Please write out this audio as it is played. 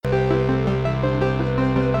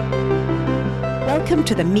Welcome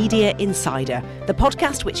to the Media Insider, the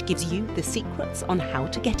podcast which gives you the secrets on how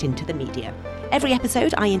to get into the media. Every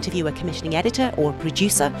episode, I interview a commissioning editor or a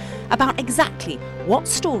producer about exactly what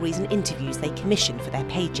stories and interviews they commission for their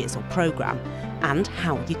pages or programme, and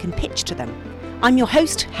how you can pitch to them. I'm your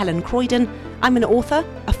host, Helen Croydon. I'm an author,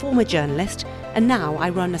 a former journalist, and now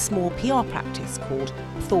I run a small PR practice called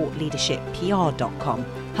thoughtleadershippr.com,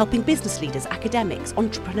 helping business leaders, academics,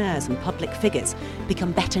 entrepreneurs and public figures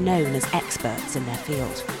become better known as experts in their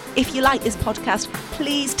field. If you like this podcast,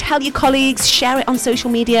 please tell your colleagues, share it on social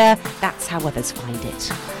media. That's how others find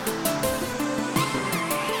it.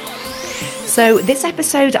 So this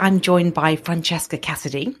episode, I'm joined by Francesca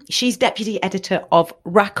Cassidy. She's deputy editor of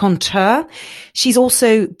Raconteur. She's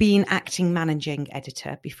also been acting managing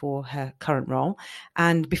editor before her current role.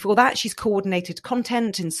 And before that, she's coordinated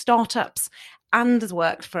content in startups and has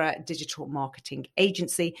worked for a digital marketing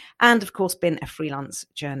agency and, of course, been a freelance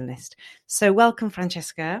journalist. So welcome,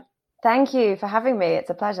 Francesca. Thank you for having me. It's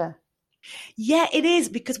a pleasure. Yeah, it is,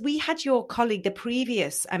 because we had your colleague, the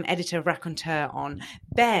previous editor of Raconteur, on,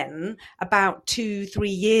 Ben, about 2-3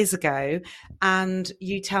 years ago, and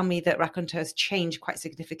you tell me that Raconteur has changed quite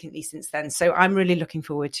significantly since then. So I'm really looking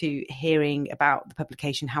forward to hearing about the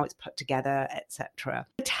publication, how it's put together, etc.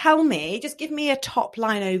 Tell me, just give me a top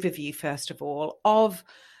line overview, first of all, of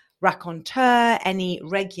Raconteur, any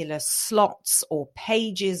regular slots or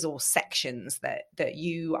pages or sections that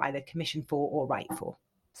you either commission for or write for.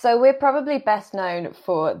 So we're probably best known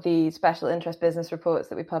for the special interest business reports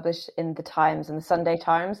that we publish in the Times and the Sunday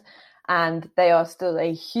Times, and they are still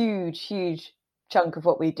a huge chunk of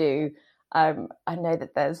what we do. I know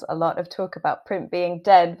that there's a lot of talk about print being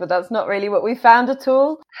dead, but that's not really what we found at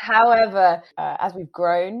all. However, as we've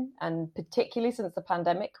grown, and particularly since the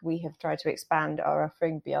pandemic, we have tried to expand our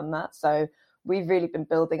offering beyond that. So we've really been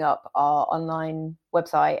building up our online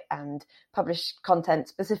website and published content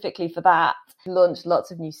specifically for that. We launched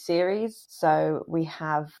lots of new series. So we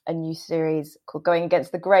have a new series called Going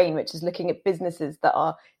Against the Grain, which is looking at businesses that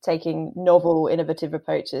are taking novel, innovative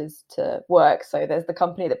approaches to work. So there's the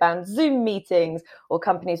company that bans Zoom meetings, or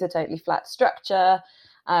companies with totally flat structure.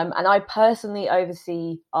 And I personally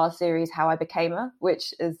oversee our series, How I Became A,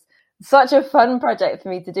 which is such a fun project for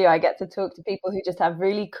me to do. I get to talk to people who just have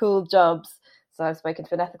really cool jobs. So I've spoken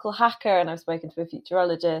to an ethical hacker and I've spoken to a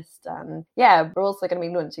futurologist. And yeah, we're also going to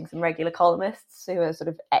be launching some regular columnists who are sort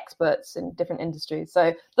of experts in different industries.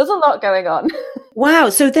 So there's a lot going on. Wow.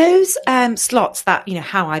 So those slots that,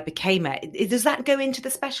 How I Became It, does that go into the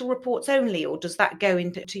special reports only, or does that go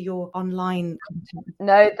into your online content?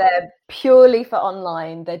 No, they're purely for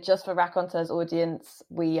online. They're just for Raconteur's audience.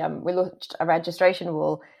 We launched a registration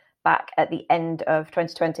wall back at the end of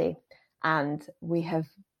 2020, and we have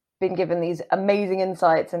been given these amazing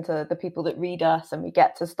insights into the people that read us, and we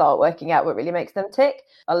get to start working out what really makes them tick.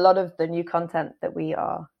 A lot of the new content that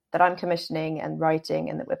I'm commissioning and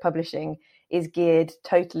writing and that we're publishing is geared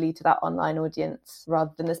totally to that online audience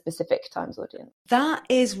rather than the specific Times audience. That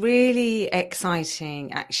is really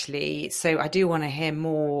exciting, actually. So I do want to hear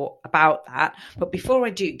more about that. But before I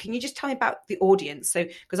do, can you just tell me about the audience? So,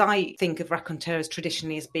 because I think of Raconteur as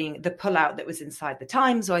traditionally as being the pullout that was inside the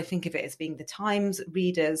Times, or I think of it as being the Times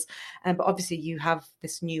readers. But obviously you have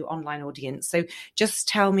this new online audience. So just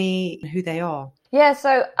tell me who they are. Yeah,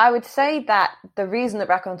 so I would say that the reason that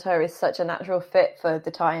Raconteur is such a natural fit for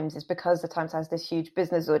the Times is because the Times has this huge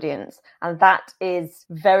business audience, and that is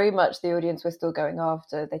very much the audience we're still going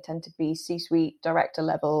after. They tend to be C-suite, director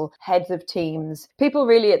level, heads of teams, people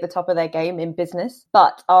really at the top of their game in business.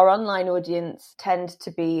 But our online audience tend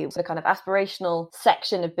to be the kind of aspirational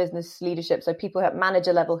section of business leadership. So people at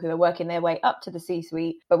manager level who are working their way up to the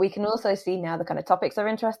C-suite, but we can also see now the kind of topics they're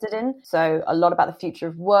interested in. So a lot about the future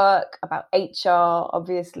of work, about HR.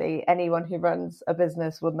 Obviously, anyone who runs a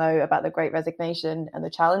business will know about the Great Resignation and the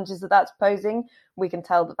challenges that that's posing. We can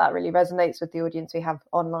tell that that really resonates with the audience we have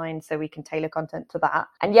online, so we can tailor content to that.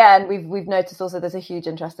 And yeah, and we've noticed also there's a huge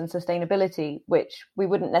interest in sustainability, which we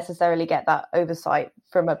wouldn't necessarily get that oversight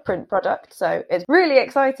from a print product. So it's really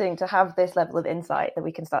exciting to have this level of insight that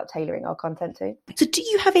we can start tailoring our content to. So do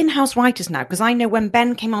you have in-house writers now? Because I know when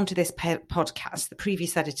Ben came onto this podcast, the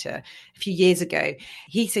previous editor, a few years ago,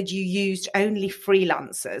 he said you used only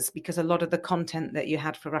freelancers because a lot of the content that you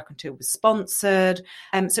had for Raconteur was sponsored.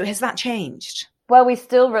 So has that changed? Well, we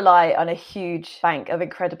still rely on a huge bank of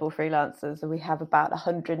incredible freelancers. We have about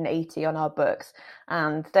 180 on our books,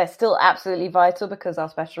 and they're still absolutely vital because our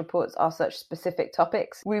special reports are such specific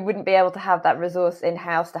topics. We wouldn't be able to have that resource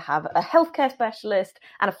in-house to have a healthcare specialist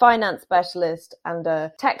and a finance specialist and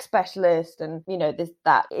a tech specialist. And,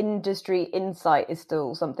 that industry insight is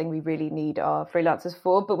still something we really need our freelancers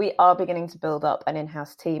for, but we are beginning to build up an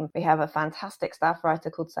in-house team. We have a fantastic staff writer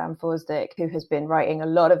called Sam Forsdick, who has been writing a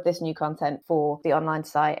lot of this new content for the online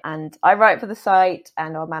site, and I write for the site,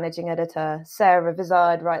 and our managing editor Sarah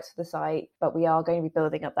Vizard writes for the site, but we are going to be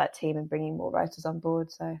building up that team and bringing more writers on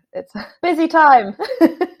board, so it's a busy time.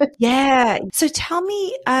 Yeah. So tell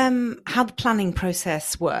me how the planning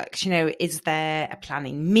process works. Is there a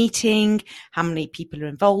planning meeting? How many people are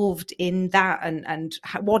involved in that? And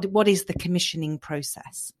what is the commissioning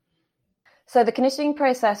process? So the commissioning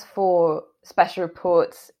process for special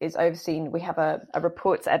reports is overseen. We have a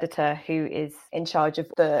reports editor who is in charge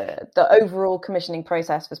of the overall commissioning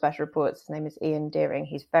process for special reports. His name is Ian Deering.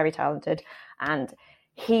 He's very talented, and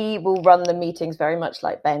he will run the meetings very much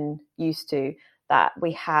like Ben used to. That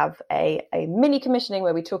we have a mini commissioning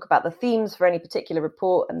where we talk about the themes for any particular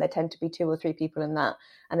report, and there tend to be 2 or 3 people in that.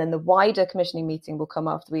 And then the wider commissioning meeting will come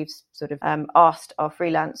after we've sort of asked our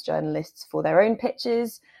freelance journalists for their own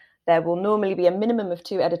pitches. There will normally be a minimum of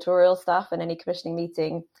 2 editorial staff in any commissioning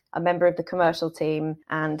meeting, a member of the commercial team,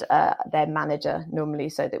 and their manager normally,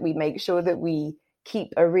 so that we make sure that we keep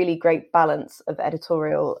a really great balance of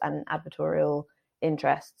editorial and advertorial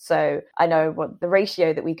interest. So I know what the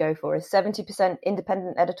ratio that we go for is 70%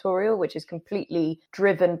 independent editorial, which is completely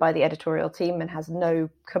driven by the editorial team and has no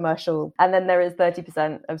commercial. And then there is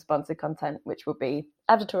 30% of sponsored content, which will be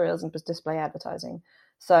editorials and display advertising.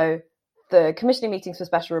 So the commissioning meetings for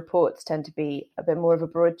special reports tend to be a bit more of a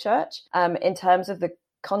broad church. In terms of the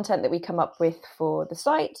content that we come up with for the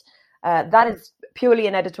site, that is purely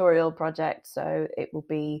an editorial project. So it will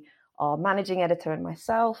be our managing editor and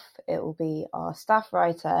myself, it will be our staff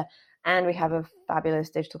writer, and we have a fabulous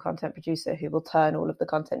digital content producer who will turn all of the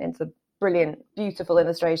content into brilliant, beautiful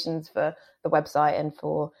illustrations for the website and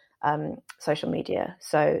for social media.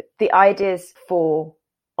 So the ideas for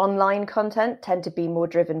online content tend to be more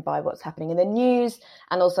driven by what's happening in the news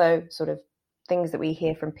and also sort of things that we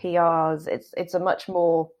hear from PRs. It's a much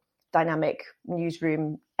more dynamic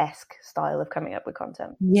newsroom-esque style of coming up with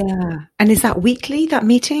content. Yeah. And is that weekly, that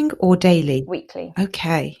meeting, or daily? Weekly.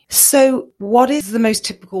 Okay. So what is the most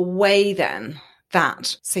typical way then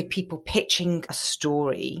that, say, people pitching a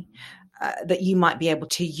story that you might be able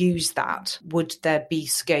to use that? Would there be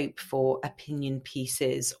scope for opinion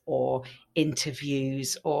pieces or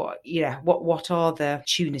interviews, or what are the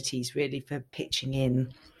opportunities really for pitching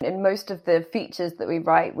in? In most of the features that we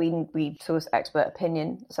write, we source expert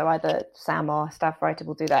opinion. So either Sam, our staff writer,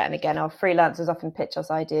 will do that. And again, our freelancers often pitch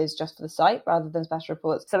us ideas just for the site rather than special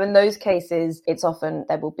reports. So in those cases, it's often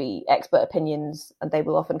there will be expert opinions, and they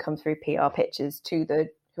will often come through PR pitches to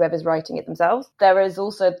whoever's writing it themselves. There is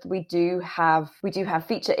also, we do have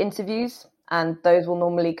feature interviews, and those will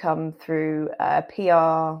normally come through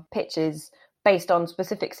PR pitches based on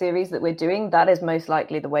specific series that we're doing. That is most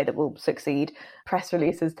likely the way that we'll succeed. Press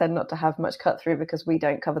releases tend not to have much cut through because we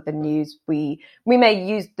don't cover the news. We may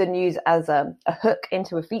use the news as a hook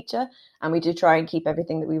into a feature, and we do try and keep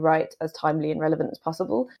everything that we write as timely and relevant as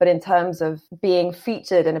possible. But in terms of being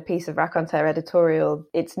featured in a piece of Raconteur editorial,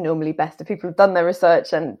 it's normally best if people have done their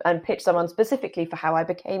research and pitch someone specifically for how I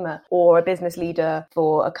became a business leader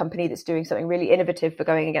for a company that's doing something really innovative for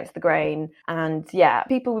going against the grain. And yeah,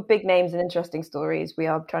 people with big names and interesting stories, we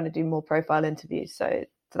are trying to do more profile interviews. So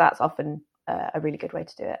that's often a really good way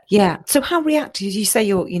to do it. Yeah. So how reactive, you say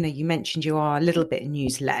you mentioned you are a little bit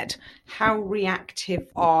news led. How reactive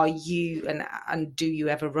are you, and do you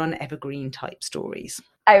ever run evergreen type stories?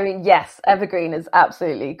 I mean, yes, evergreen is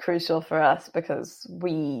absolutely crucial for us because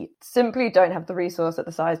we simply don't have the resource at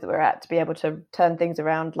the size that we're at to be able to turn things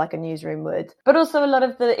around like a newsroom would. But also a lot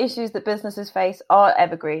of the issues that businesses face are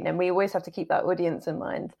evergreen, and we always have to keep that audience in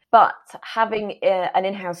mind. But having an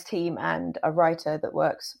in-house team and a writer that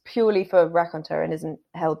works purely for Raconteur and isn't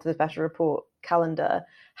held to the special report calendar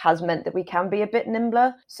has meant that we can be a bit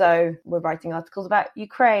nimbler. So we're writing articles about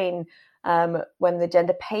Ukraine. When the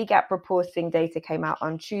gender pay gap reporting data came out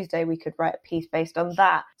on Tuesday, we could write a piece based on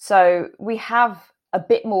that. So we have a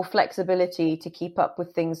bit more flexibility to keep up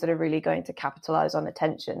with things that are really going to capitalize on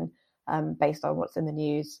attention based on what's in the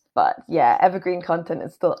news. But yeah, evergreen content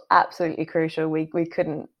is still absolutely crucial. We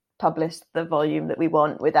couldn't publish the volume that we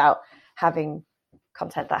want without having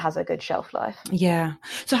content that has a good shelf life. Yeah.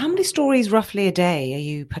 So how many stories roughly a day are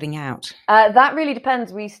you putting out? That really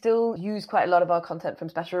depends. We still use quite a lot of our content from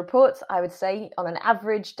special reports. I would say on an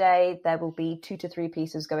average day, there will be 2 to 3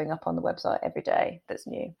 pieces going up on the website every day that's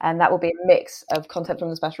new. And that will be a mix of content from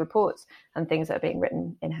the special reports and things that are being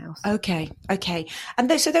written in-house. Okay.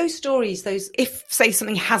 And so those stories, if, say,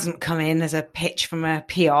 something hasn't come in as a pitch from a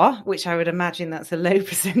PR, which I would imagine that's a low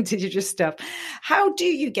percentage of your stuff, how do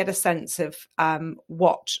you get a sense of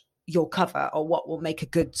what you'll cover or what will make a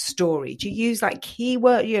good story? Do you use like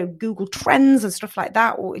keyword, Google Trends and stuff like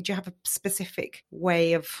that, or do you have a specific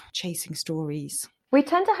way of chasing stories? We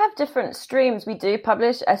tend to have different streams. We do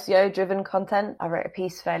publish SEO-driven content. I wrote a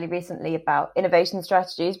piece fairly recently about innovation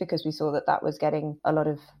strategies because we saw that was getting a lot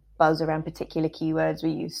of buzz around particular keywords.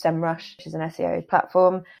 We use SEMrush, which is an SEO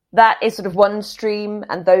platform. That is sort of one stream,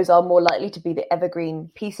 and those are more likely to be the evergreen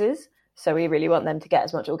pieces. So we really want them to get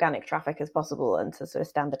as much organic traffic as possible and to sort of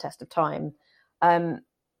stand the test of time.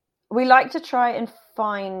 We like to try and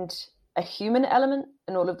find a human element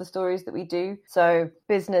in all of the stories that we do. So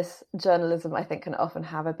business journalism, I think, can often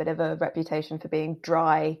have a bit of a reputation for being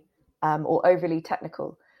dry or overly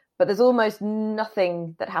technical. But there's almost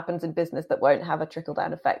nothing that happens in business that won't have a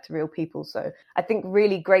trickle-down effect to real people. So I think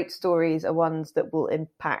really great stories are ones that will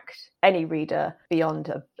impact any reader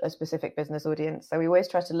beyond a specific business audience. So we always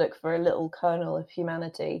try to look for a little kernel of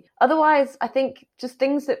humanity. Otherwise, I think just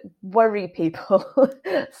things that worry people.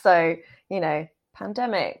 So,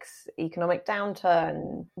 pandemics, economic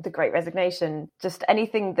downturn, the Great Resignation, just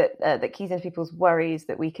anything that keys into people's worries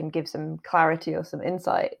that we can give some clarity or some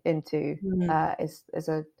insight into is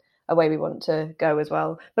a way we want to go as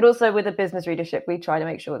well. But also with a business readership, we try to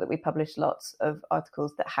make sure that we publish lots of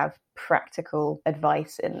articles that have practical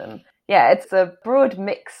advice in them. Yeah, it's a broad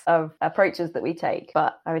mix of approaches that we take,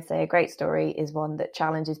 but I would say a great story is one that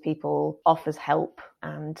challenges people, offers help,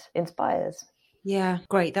 and inspires. Yeah,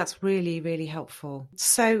 great. That's really, really helpful.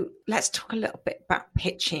 So let's talk a little bit about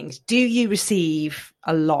pitching. Do you receive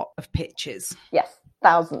a lot of pitches? Yes,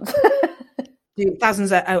 thousands.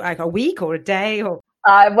 Thousands a week or a day? Or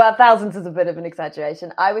Well, thousands is a bit of an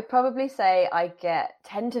exaggeration. I would probably say I get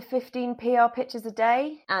 10 to 15 PR pitches a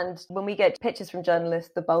day. And when we get pitches from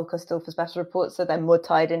journalists, the bulk are still for special reports. So they're more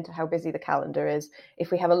tied into how busy the calendar is.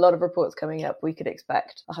 If we have a lot of reports coming up, we could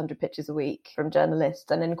expect 100 pitches a week from journalists.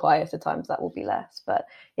 And in quieter times, that will be less. But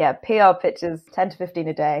yeah, PR pitches, 10 to 15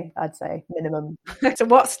 a day, I'd say, minimum. So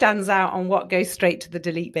what stands out and what goes straight to the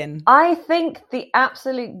delete bin? I think the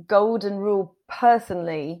absolute golden rule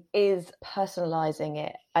personally is personalizing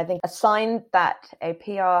it. I think a sign that a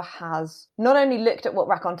PR has not only looked at what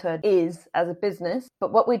Raconteur is as a business,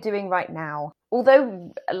 but what we're doing right now.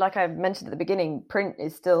 Although, like I mentioned at the beginning, print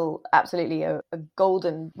is still absolutely a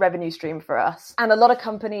golden revenue stream for us. And a lot of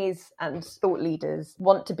companies and thought leaders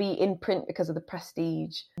want to be in print because of the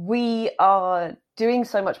prestige. We are doing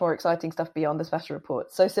so much more exciting stuff beyond the special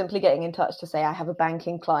reports. So simply getting in touch to say, I have a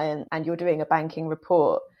banking client and you're doing a banking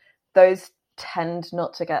report, those tend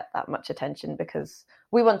not to get that much attention because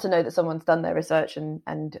we want to know that someone's done their research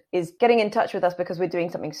and is getting in touch with us because we're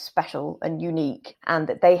doing something special and unique, and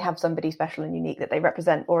that they have somebody special and unique that they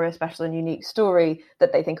represent, or a special and unique story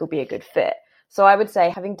that they think will be a good fit. So I would say,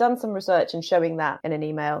 having done some research and showing that in an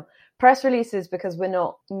email. Press releases, because we're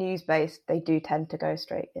not news-based, they do tend to go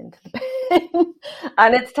straight into the bin.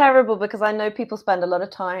 And it's terrible because I know people spend a lot of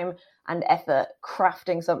time and effort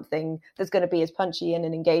crafting something that's going to be as punchy and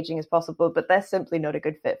engaging as possible, but they're simply not a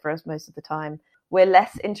good fit for us most of the time. We're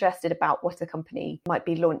less interested about what a company might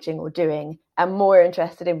be launching or doing, and more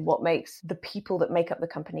interested in what makes the people that make up the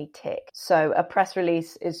company tick. So a press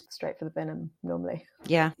release is straight for the bin normally.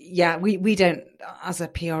 Yeah. We don't, as a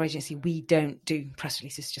PR agency, we don't do press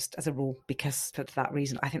releases just as a rule, because for that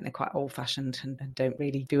reason, I think they're quite old fashioned and don't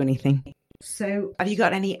really do anything. So have you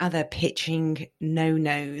got any other pitching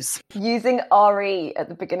no-nos? Using RE at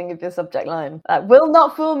the beginning of your subject line. That will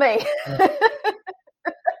not fool me.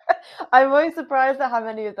 I'm always surprised at how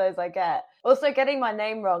many of those I get. Also, getting my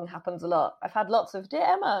name wrong happens a lot. I've had lots of "Dear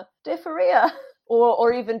Emma," "Dear Faria,"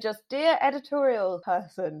 or even just "Dear editorial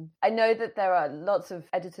person." I know that there are lots of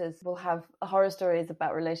editors will have horror stories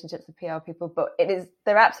about relationships with PR people, but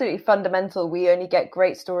they're absolutely fundamental. We only get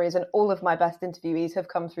great stories, and all of my best interviewees have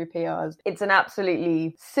come through PRs. It's an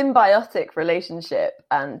absolutely symbiotic relationship,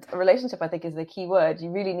 and a relationship, I think, is the key word. You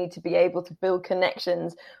really need to be able to build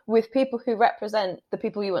connections with people who represent the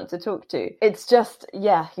people you want to talk to. It's just,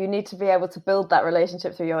 you need to be able to build that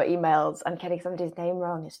relationship through your emails, and getting somebody's name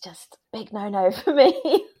wrong is just big no-no for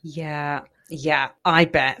me. Yeah. Yeah, I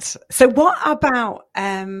bet. So what about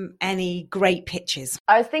any great pitches?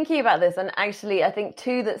 I was thinking about this, and actually I think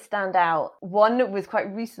two that stand out. One was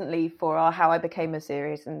quite recently for our How I Became a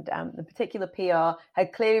series, and the particular PR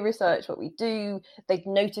had clearly researched what we do. They'd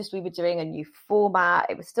noticed we were doing a new format.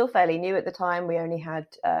 It was still fairly new at the time. We only had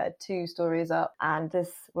 2 stories up, and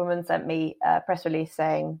this woman sent me a press release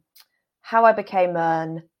saying, "How I Became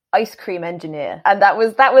an Ice Cream Engineer," and that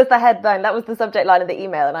was the headline. That was the subject line of the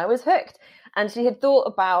email, and I was hooked. And she had thought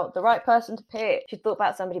about the right person to pick. She'd thought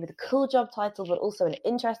about somebody with a cool job title, but also an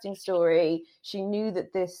interesting story. She knew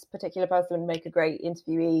that this particular person would make a great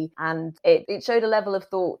interviewee. And it showed a level of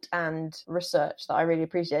thought and research that I really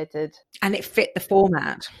appreciated. And it fit the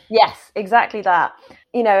format. Yes, exactly that.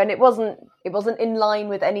 And it wasn't in line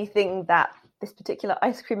with anything that this particular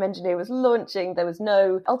ice cream engineer was launching. There was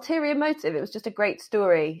no ulterior motive. It was just a great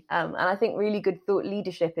story. And I think really good thought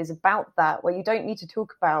leadership is about that, where you don't need to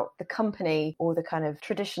talk about the company or the kind of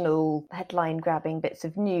traditional headline grabbing bits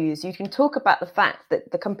of news. You can talk about the fact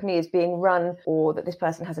that the company is being run, or that this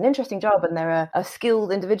person has an interesting job and they're a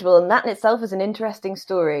skilled individual. And that in itself is an interesting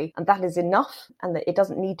story. And that is enough. And that it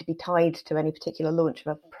doesn't need to be tied to any particular launch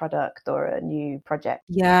of a product or a new project.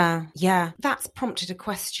 Yeah. That's prompted a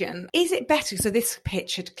question. Is it better? So this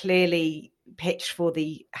pitch had clearly pitched for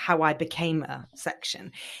the How I Became a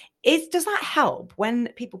section. Does that help when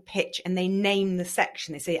people pitch and they name the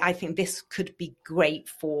section? They say, I think this could be great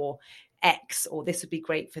for X, or this would be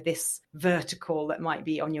great for this vertical that might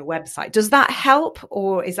be on your website. Does that help,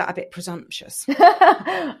 or is that a bit presumptuous?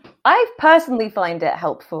 I personally find it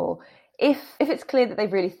helpful if it's clear that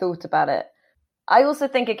they've really thought about it. I also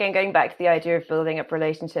think, again, going back to the idea of building up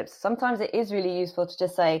relationships, sometimes it is really useful to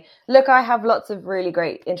just say, look, I have lots of really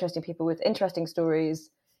great, interesting people with interesting stories.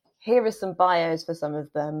 Here are some bios for some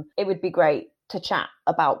of them. It would be great to chat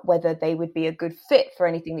about whether they would be a good fit for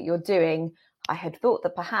anything that you're doing. I had thought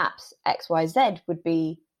that perhaps XYZ would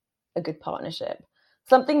be a good partnership.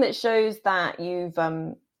 Something that shows that you've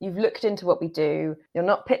looked into what we do. You're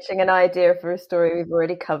not pitching an idea for a story we've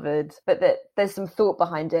already covered, but that there's some thought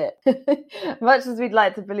behind it. Much as we'd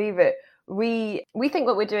like to believe it, we think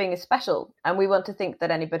what we're doing is special, and we want to think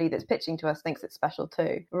that anybody that's pitching to us thinks it's special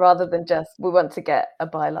too, rather than just we want to get a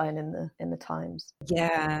byline in the Times.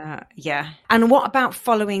 Yeah. And what about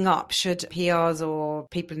following up? Should PRs or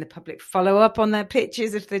people in the public follow up on their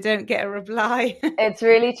pitches if they don't get a reply? It's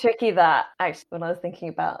really tricky that, actually, when I was thinking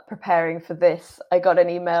about preparing for this, I got an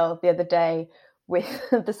email the other day with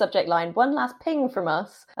the subject line, "One last ping from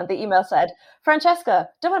us." And the email said, "Francesca,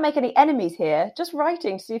 don't want to make any enemies here. Just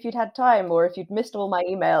writing to see if you'd had time or if you'd missed all my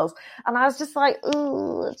emails." And I was just like,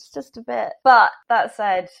 ooh, it's just a bit. But that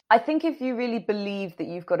said, I think if you really believe that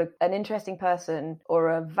you've got an interesting person or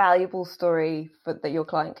a valuable story that your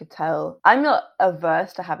client could tell, I'm not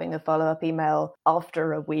averse to having a follow-up email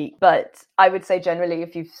after a week. But I would say generally,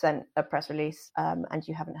 if you've sent a press release and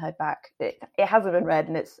you haven't heard back, it hasn't been read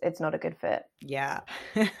and it's not a good fit. Yeah.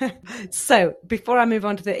 So before I move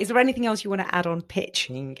on to is there anything else you want to add on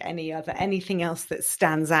pitching? Anything else that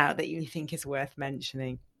stands out that you think is worth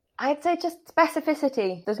mentioning? I'd say just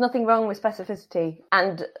specificity. There's nothing wrong with specificity.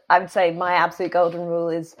 And I would say my absolute golden rule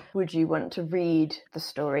is, would you want to read the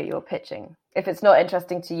story you're pitching? If it's not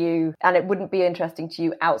interesting to you, and it wouldn't be interesting to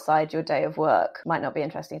you outside your day of work, might not be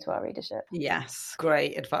interesting to our readership. Yes,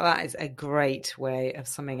 great advice. That is a great way of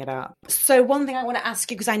summing it up. So one thing I want to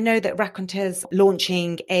ask you, because I know that Raconteur's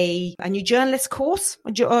launching a new journalist course,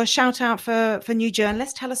 or a shout out for new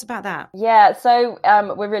journalists. Tell us about that. Yeah, so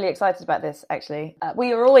we're really excited about this, actually.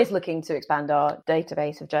 We are always looking to expand our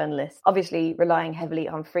database of journalists. Obviously, relying heavily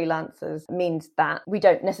on freelancers means that we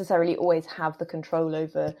don't necessarily always have the control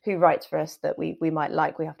over who writes for us that we might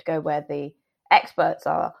like. We have to go where the experts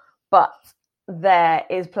are. But there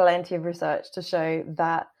is plenty of research to show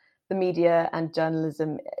that the media and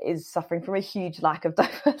journalism is suffering from a huge lack of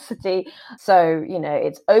diversity. So,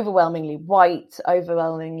 it's overwhelmingly white,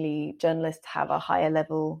 overwhelmingly journalists have a higher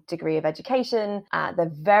level degree of education. They're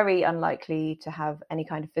very unlikely to have any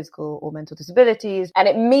kind of physical or mental disabilities. And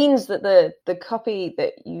it means that the copy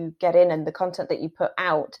that you get in and the content that you put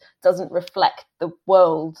out doesn't reflect the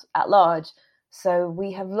world at large. So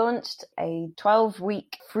we have launched a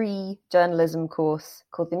 12-week free journalism course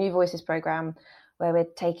called the New Voices Programme, where we're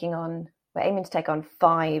aiming to take on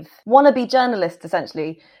 5 wannabe journalists,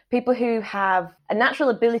 essentially, people who have a natural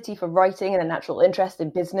ability for writing and a natural interest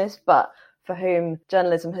in business, but for whom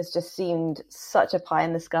journalism has just seemed such a pie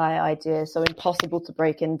in the sky idea, so impossible to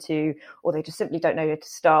break into, or they just simply don't know where to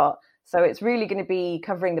start. So it's really going to be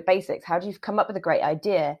covering the basics. How do you come up with a great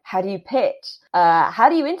idea? How do you pitch? How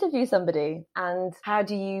do you interview somebody? And how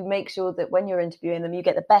do you make sure that when you're interviewing them, you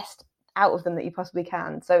get the best out of them that you possibly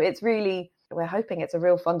can. So it's really, we're hoping it's a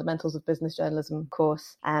real fundamentals of business journalism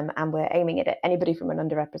course, and we're aiming it at anybody from an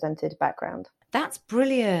underrepresented background. That's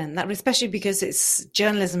brilliant. That especially because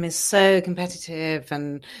journalism is so competitive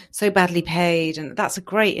and so badly paid, and that's a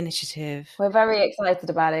great initiative. We're very excited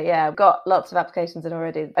about it. Yeah, we've got lots of applications in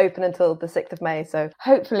already, open until the 6th of May. So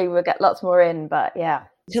hopefully we'll get lots more in, but yeah.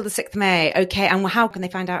 Until the 6th of May. Okay. And how can they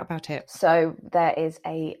find out about it? So there is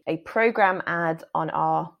a program ad on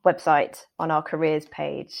our website, on our careers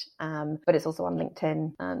page, but it's also on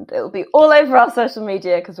LinkedIn, and it'll be all over our social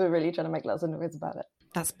media because we're really trying to make lots of noise about it.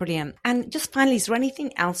 That's brilliant. And just finally, is there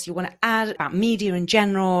anything else you want to add about media in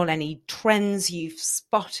general? Any trends you've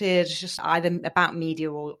spotted, just either about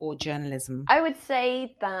media or journalism? I would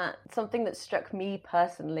say that something that struck me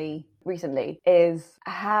personally recently is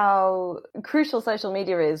how crucial social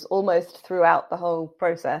media is almost throughout the whole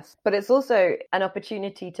process. But it's also an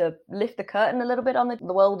opportunity to lift the curtain a little bit on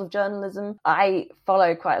the world of journalism. I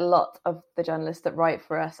follow quite a lot of the journalists that write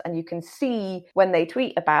for us, and you can see when they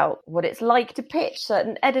tweet about what it's like to pitch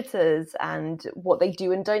certain editors and what they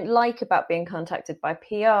do and don't like about being contacted by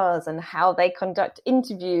PRs and how they conduct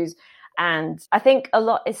interviews. And I think a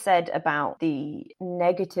lot is said about the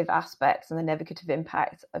negative aspects and the negative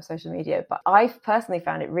impact of social media. But I've personally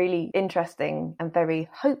found it really interesting and very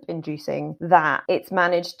hope-inducing that it's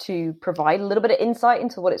managed to provide a little bit of insight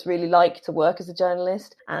into what it's really like to work as a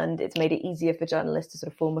journalist. And it's made it easier for journalists to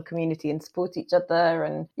sort of form a community and support each other.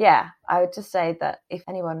 And yeah, I would just say that if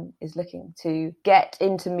anyone is looking to get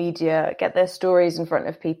into media, get their stories in front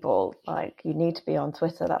of people, like, you need to be on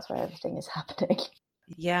Twitter. That's where everything is happening.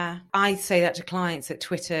 Yeah, I say that to clients, that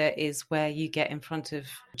Twitter is where you get in front of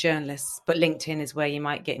journalists, but LinkedIn is where you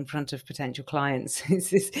might get in front of potential clients.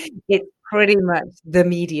 It's pretty much the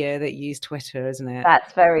media that use Twitter, isn't it?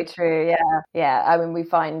 That's very true. Yeah. I mean, we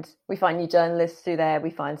find new journalists through there.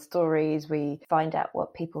 We find stories. We find out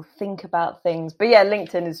what people think about things. But yeah,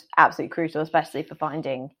 LinkedIn is absolutely crucial, especially for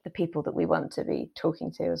finding the people that we want to be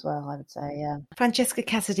talking to as well, I would say. Yeah. Francesca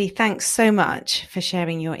Cassidy, thanks so much for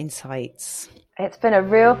sharing your insights. It's been a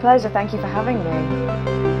real pleasure. Thank you for having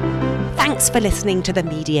me. Thanks for listening to The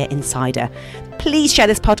Media Insider. Please share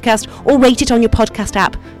this podcast or rate it on your podcast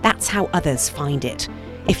app. That's how others find it.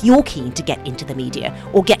 If you're keen to get into the media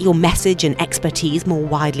or get your message and expertise more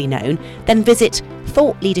widely known, then visit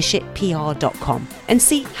thoughtleadershippr.com and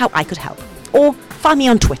see how I could help. Or find me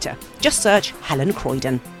on Twitter. Just search Helen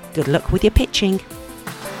Croydon. Good luck with your pitching.